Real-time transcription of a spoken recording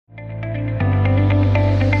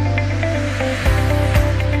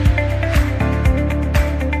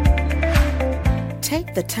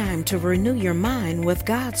Take the time to renew your mind with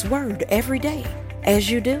God's Word every day.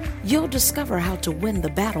 As you do, you'll discover how to win the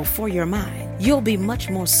battle for your mind. You'll be much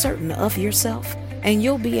more certain of yourself, and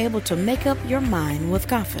you'll be able to make up your mind with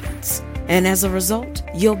confidence. And as a result,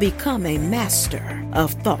 you'll become a master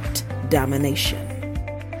of thought domination.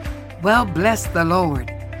 Well, bless the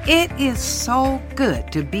Lord. It is so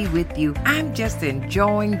good to be with you. I'm just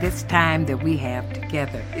enjoying this time that we have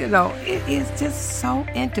together. You know, it is just so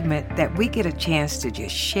intimate that we get a chance to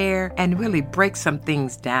just share and really break some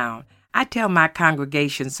things down. I tell my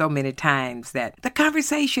congregation so many times that the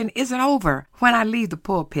conversation isn't over when I leave the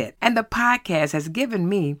pulpit, and the podcast has given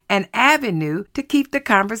me an avenue to keep the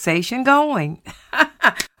conversation going.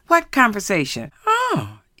 What conversation?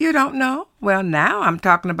 Oh, you don't know? Well, now I'm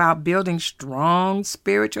talking about building strong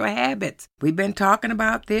spiritual habits. We've been talking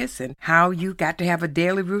about this and how you got to have a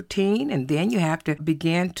daily routine, and then you have to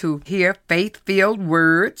begin to hear faith-filled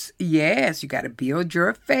words. Yes, you got to build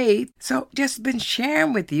your faith. So just been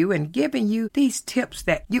sharing with you and giving you these tips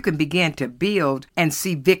that you can begin to build and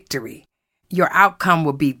see victory. Your outcome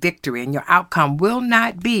will be victory, and your outcome will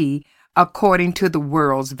not be according to the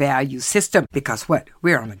world's value system, because what?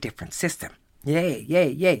 We're on a different system.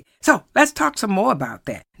 Yay. So let's talk some more about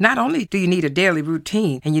that. Not only do you need a daily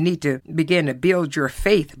routine and you need to begin to build your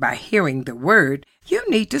faith by hearing the word, you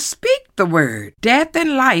need to speak the word. Death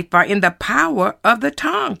and life are in the power of the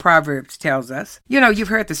tongue, Proverbs tells us. You know, you've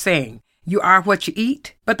heard the saying, you are what you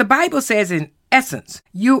eat. But the Bible says in essence,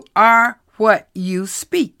 you are what you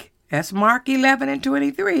speak. That's Mark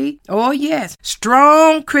 11:23. Oh, yes.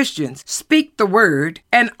 Strong Christians speak the word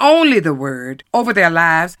and only the word over their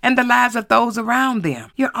lives and the lives of those around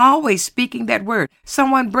them. You're always speaking that word.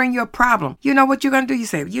 Someone bring you a problem. You know what you're going to do? You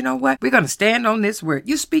say, you know what? We're going to stand on this word.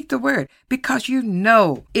 You speak the word because you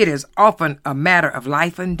know it is often a matter of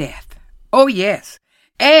life and death. Oh, yes.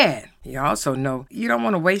 And you also know you don't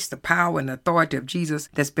want to waste the power and authority of Jesus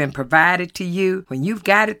that's been provided to you. When you've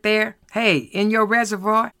got it there, hey, in your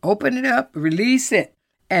reservoir, open it up, release it,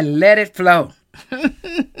 and let it flow.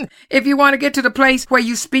 If you want to get to the place where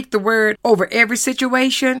you speak the word over every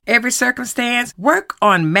situation, every circumstance, work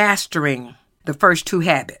on mastering the first two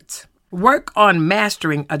habits. Work on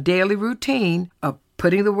mastering a daily routine of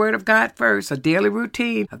putting the word of God first, a daily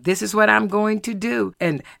routine of this is what I'm going to do.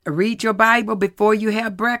 And read your Bible before you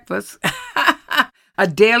have breakfast. A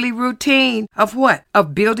daily routine of what?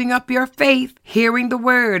 Of building up your faith, hearing the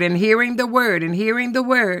word and hearing the word and hearing the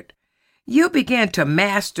word. You begin to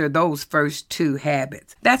master those first two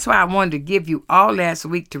habits. That's why I wanted to give you all last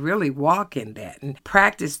week to really walk in that and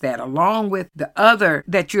practice that along with the other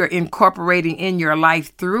that you're incorporating in your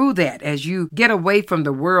life through that as you get away from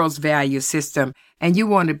the world's value system and you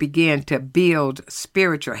want to begin to build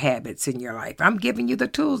spiritual habits in your life. I'm giving you the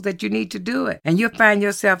tools that you need to do it. And you'll find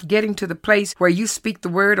yourself getting to the place where you speak the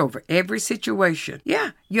word over every situation.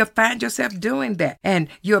 Yeah, you'll find yourself doing that. And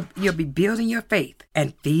you'll be building your faith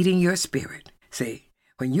and feeding your spirit. See,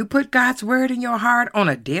 when you put God's word in your heart on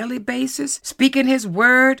a daily basis, speaking his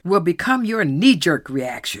word will become your knee-jerk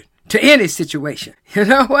reaction to any situation. You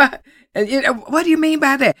know what? And what do you mean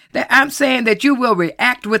by that? That I'm saying that you will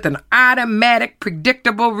react with an automatic,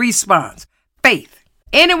 predictable response. Faith.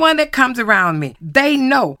 Anyone that comes around me, they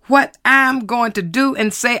know what I'm going to do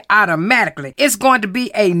and say automatically. It's going to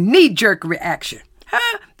be a knee-jerk reaction.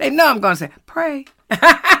 They know I'm going to say, pray.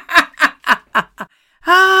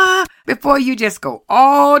 Before you just go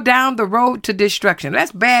all down the road to destruction.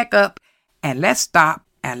 Let's back up and let's stop.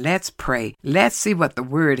 And let's pray. Let's see what the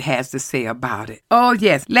word has to say about it. Oh,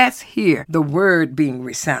 yes. Let's hear the word being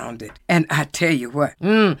resounded. And I tell you what,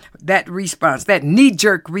 that response, that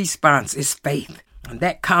knee-jerk response is faith. And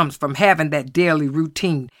that comes from having that daily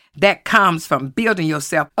routine. That comes from building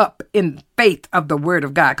yourself up in faith of the word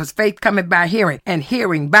of God. Because faith coming by hearing and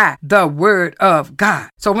hearing by the word of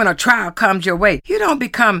God. So when a trial comes your way, you don't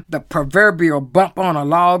become the proverbial bump on a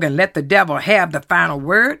log and let the devil have the final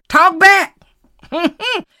word. Talk back.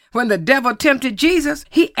 When the devil tempted Jesus,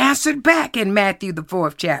 he answered back in Matthew, the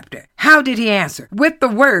 4th chapter. How did he answer? With the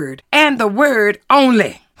word and the word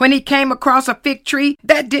only. When he came across a fig tree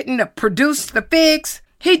that didn't produce the figs,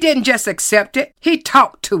 he didn't just accept it. He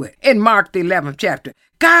talked to it in Mark, the 11th chapter.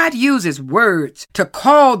 God uses words to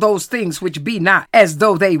call those things which be not as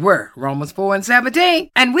though they were. Romans 4:17.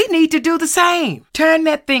 And we need to do the same. Turn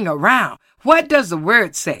that thing around. What does the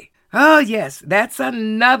word say? Oh, yes, that's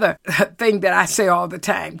another thing that I say all the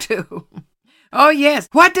time, too. Oh, yes.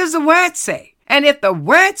 What does the word say? And if the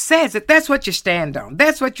word says it, that's what you stand on.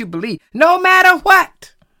 That's what you believe. No matter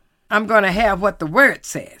what, I'm going to have what the word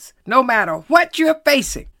says. No matter what you're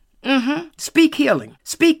facing. Speak healing.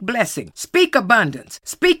 Speak blessing. Speak abundance.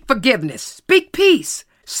 Speak forgiveness. Speak peace.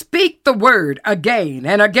 Speak the word again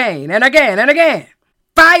and again and again and again.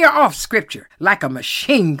 Fire off scripture like a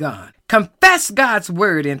machine gun. Confess God's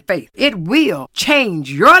word in faith. It will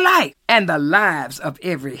change your life and the lives of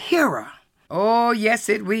every hearer. Oh, yes,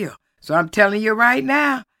 it will. So I'm telling you right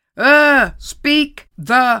now, speak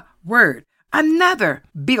the word. Another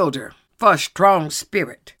builder for a strong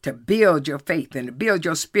spirit to build your faith and to build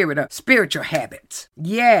your spirit up. Spiritual habits.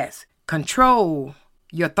 Yes, control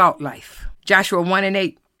your thought life. Joshua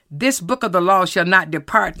 1:8. This book of the law shall not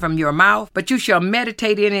depart from your mouth, but you shall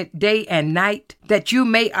meditate in it day and night, that you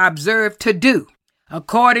may observe to do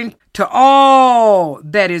according to all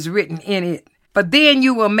that is written in it. For then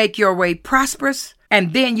you will make your way prosperous,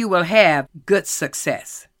 and then you will have good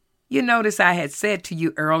success. You notice I had said to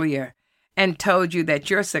you earlier and told you that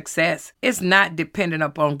your success is not dependent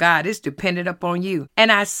upon God. It's dependent upon you. And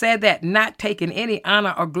I said that not taking any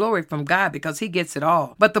honor or glory from God because he gets it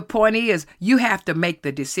all. But the point is, you have to make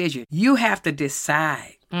the decision. You have to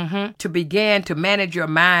decide to begin to manage your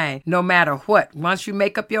mind no matter what. Once you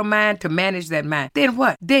make up your mind to manage that mind, then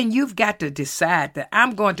what? Then you've got to decide that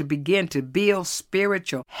I'm going to begin to build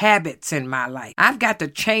spiritual habits in my life. I've got to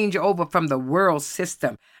change over from the world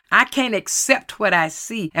system. I can't accept what I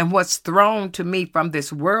see and what's thrown to me from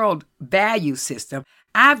this world value system.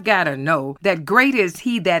 I've got to know that greater is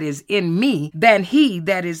he that is in me than he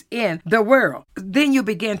that is in the world. Then you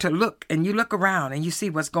begin to look and you look around and you see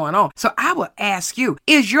what's going on. So I will ask you,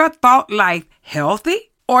 is your thought life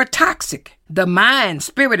healthy or toxic? The mind,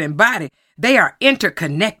 spirit, and body, they are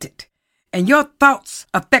interconnected. And your thoughts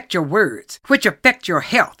affect your words, which affect your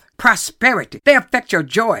health, prosperity. They affect your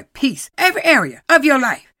joy, peace, every area of your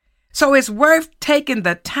life. So it's worth taking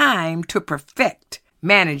the time to perfect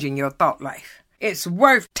managing your thought life. It's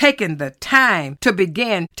worth taking the time to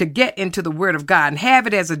begin to get into the Word of God and have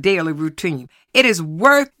it as a daily routine. It is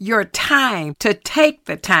worth your time to take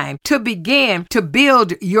the time to begin to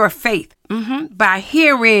build your faith by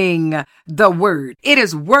hearing the Word. It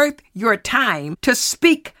is worth your time to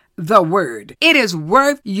speak the Word. It is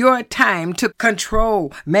worth your time to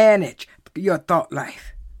control, manage your thought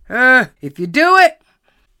life. If you do it,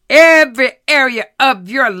 every area of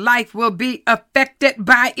your life will be affected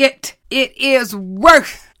by it. It is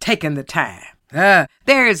worth taking the time.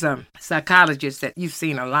 There is a psychologist that you've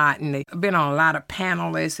seen a lot, and they've been on a lot of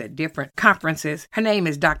panelists at different conferences. Her name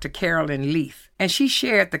is Dr. Carolyn Leaf, and she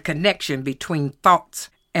shared the connection between thoughts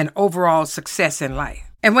and overall success in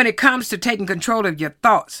life. And when it comes to taking control of your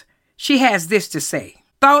thoughts, she has this to say.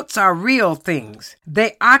 Thoughts are real things.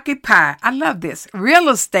 They occupy, I love this, real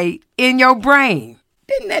estate in your brain.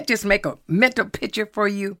 Didn't that just make a mental picture for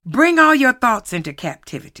you? Bring all your thoughts into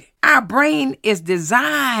captivity. Our brain is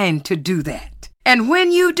designed to do that. And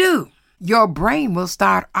when you do, your brain will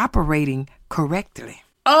start operating correctly.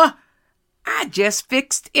 I just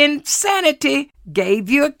fixed insanity. Gave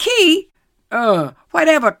you a key.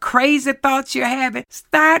 Whatever crazy thoughts you're having,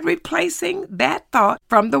 start replacing that thought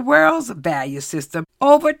from the world's value system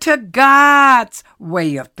over to God's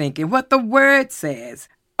way of thinking, what the Word says.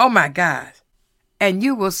 Oh my God. And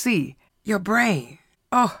you will see your brain.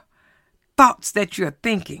 Thoughts that you're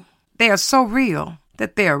thinking. They are so real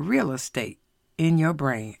that they are real estate in your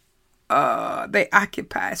brain. They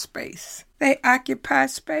occupy space. They occupy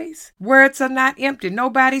space. Words are not empty.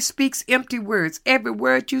 Nobody speaks empty words. Every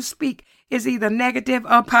word you speak is either negative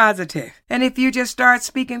or positive. And if you just start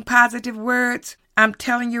speaking positive words, I'm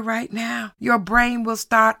telling you right now, your brain will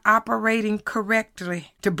start operating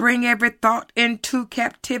correctly to bring every thought into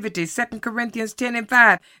captivity. 2 Corinthians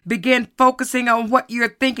 10:5. Begin focusing on what you're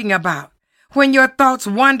thinking about. When your thoughts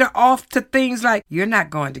wander off to things like, you're not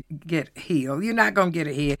going to get healed, you're not going to get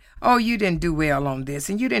ahead, oh, you didn't do well on this,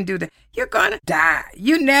 and you didn't do that, you're going to die,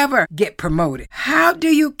 you never get promoted. How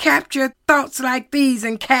do you capture thoughts like these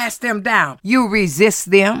and cast them down? You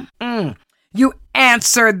resist them. You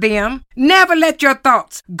answer them. Never let your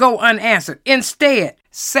thoughts go unanswered. Instead,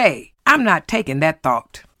 say, I'm not taking that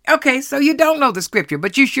thought. Okay, so you don't know the scripture,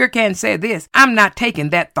 but you sure can say this. I'm not taking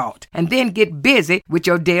that thought. And then get busy with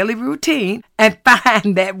your daily routine and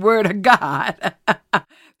find that word of God.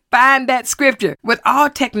 Find that scripture. With all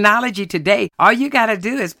technology today, all you got to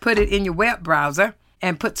do is put it in your web browser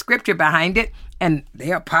and put scripture behind it, and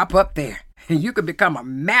they'll pop up there. And you can become a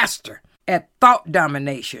master at thought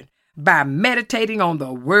domination by meditating on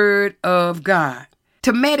the Word of God.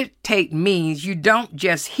 To meditate means you don't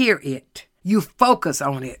just hear it. You focus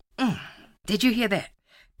on it. Did you hear that?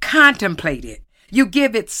 Contemplate it. You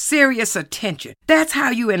give it serious attention. That's how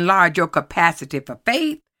you enlarge your capacity for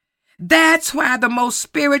faith. That's why the most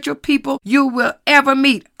spiritual people you will ever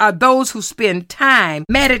meet are those who spend time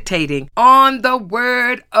meditating on the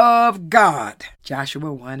word of God.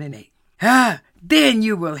 Joshua 1:8. Then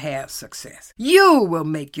you will have success. You will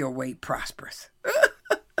make your way prosperous.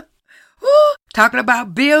 Talking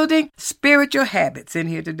about building spiritual habits in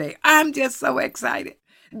here today. I'm just so excited.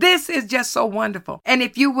 This is just so wonderful. And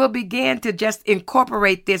if you will begin to just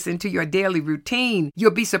incorporate this into your daily routine,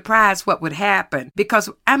 you'll be surprised what would happen, because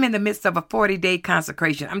I'm in the midst of a 40-day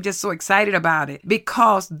consecration. I'm just so excited about it,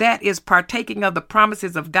 because that is partaking of the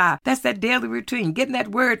promises of God. That's that daily routine, getting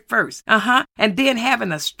that word first. And then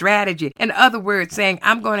having a strategy. In other words, saying,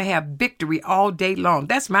 I'm going to have victory all day long.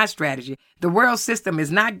 That's my strategy. The world system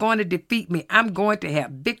is not going to defeat me. I'm going to have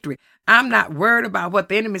victory. I'm not worried about what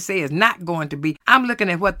the enemy says is not going to be. I'm looking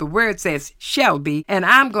at what the word says shall be, and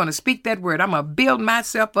I'm going to speak that word. I'm going to build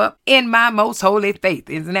myself up in my most holy faith.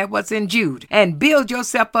 Isn't that what's in Jude? And build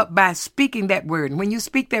yourself up by speaking that word. And when you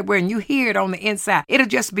speak that word and you hear it on the inside, it'll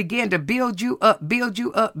just begin to build you up, build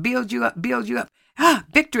you up, build you up, build you up.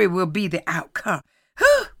 Victory will be the outcome.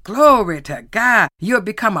 Glory to God. You'll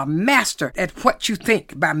become a master at what you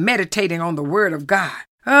think by meditating on the word of God.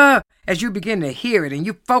 As you begin to hear it and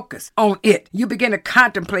you focus on it, you begin to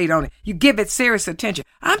contemplate on it, you give it serious attention.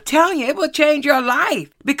 I'm telling you, it will change your life,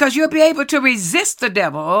 because you'll be able to resist the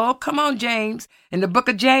devil. Oh, come on, James. In the book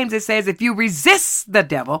of James, it says, if you resist the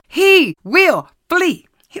devil, he will flee.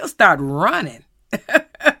 He'll start running.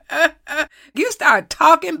 You start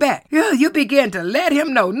talking back. You begin to let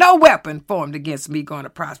him know no weapon formed against me going to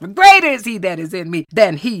prosper. Greater is he that is in me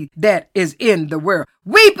than he that is in the world.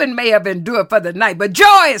 Weeping may have endured for the night, but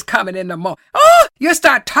joy is coming in the morning. You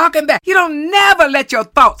start talking back. You don't never let your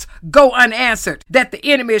thoughts go unanswered, that the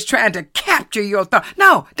enemy is trying to capture your thought.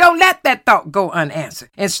 No, don't let that thought go unanswered.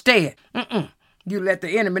 Instead, you let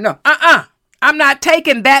the enemy know, I'm not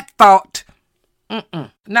taking that thought.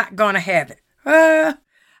 Not going to have it.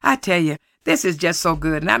 I tell you, this is just so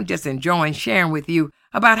good, and I'm just enjoying sharing with you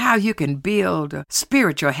about how you can build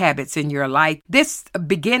spiritual habits in your life. This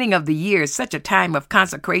beginning of the year is such a time of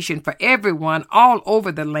consecration for everyone all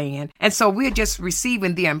over the land. And so we're just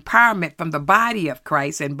receiving the empowerment from the body of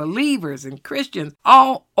Christ and believers and Christians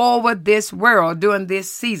all over this world during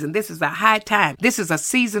this season. This is a high time. This is a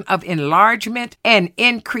season of enlargement and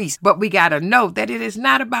increase. But we got to know that it is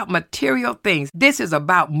not about material things. This is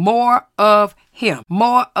about more of Him,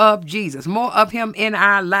 more of Jesus, more of Him in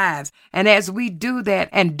our lives. And as we do that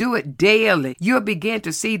and do it daily, you'll begin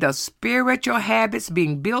to see the spiritual habits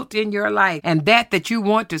being built in your life. And that you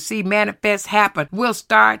want to see manifest happen will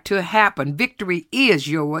start to happen. Victory is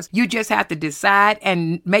yours. You just have to decide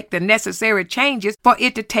and make the necessary changes for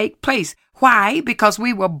it to take place. Why? Because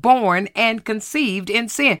we were born and conceived in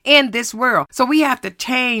sin in this world. So we have to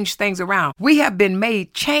change things around. We have been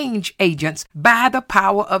made change agents by the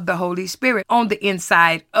power of the Holy Spirit on the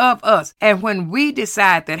inside of us. And when we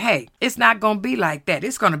decide that, hey, it's not going to be like that.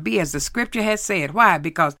 It's going to be as the scripture has said. Why?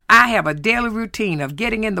 Because I have a daily routine of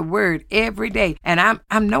getting in the word every day. And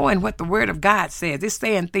I'm knowing what the word of God says. It's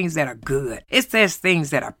saying things that are good. It says things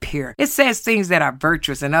that are pure. It says things that are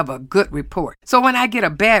virtuous and of a good report. So when I get a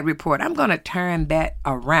bad report, I'm going to turn that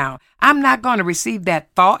around. I'm not going to receive that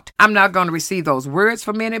thought. I'm not going to receive those words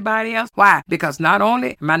from anybody else. Why? Because not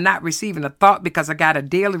only am I not receiving a thought because I got a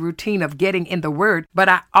daily routine of getting in the word, but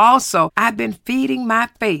I've been feeding my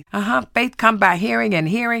faith. Faith come by hearing, and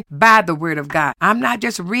hearing by the word of God. I'm not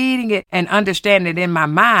just reading it and understanding it in my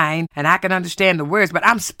mind, and I can understand the words, but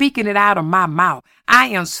I'm speaking it out of my mouth. I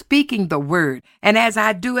am speaking the word. And as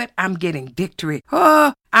I do it, I'm getting victory.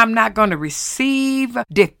 I'm not going to receive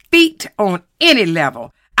defeat on any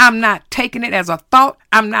level. I'm not taking it as a thought.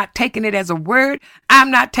 I'm not taking it as a word. I'm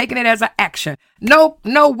not taking it as an action. No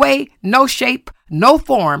way, no shape, no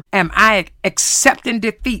form am I accepting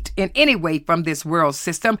defeat in any way from this world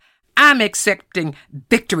system. I'm accepting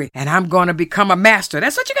victory, and I'm going to become a master.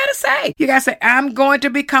 That's what you got to say. You got to say, I'm going to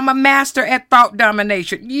become a master at thought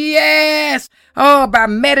domination. Yes. By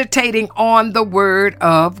meditating on the word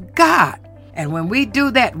of God. And when we do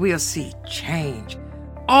that, we'll see change.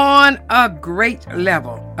 On a great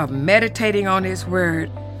level of meditating on His word,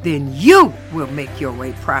 then you will make your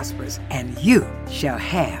way prosperous, and you shall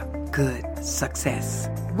have good success.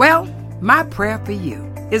 Well, my prayer for you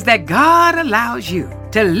is that God allows you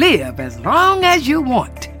to live as long as you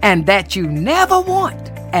want, and that you never want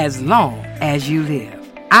as long as you live.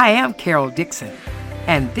 I am Carol Dixon,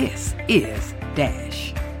 and this is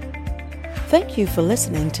Dash. Thank you for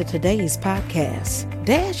listening to today's podcast.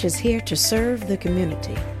 Dash is here to serve the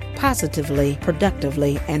community positively,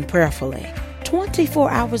 productively, and prayerfully.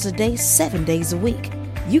 24 hours a day, 7 days a week.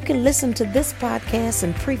 You can listen to this podcast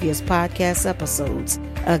and previous podcast episodes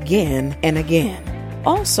again and again.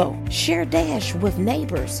 Also, share Dash with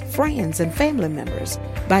neighbors, friends, and family members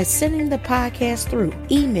by sending the podcast through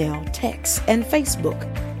email, text, and Facebook.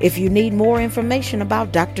 If you need more information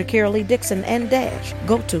about Dr. Carol E. Dixon and Dash,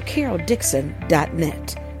 go to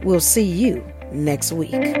caroldixon.net. We'll see you next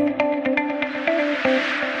week.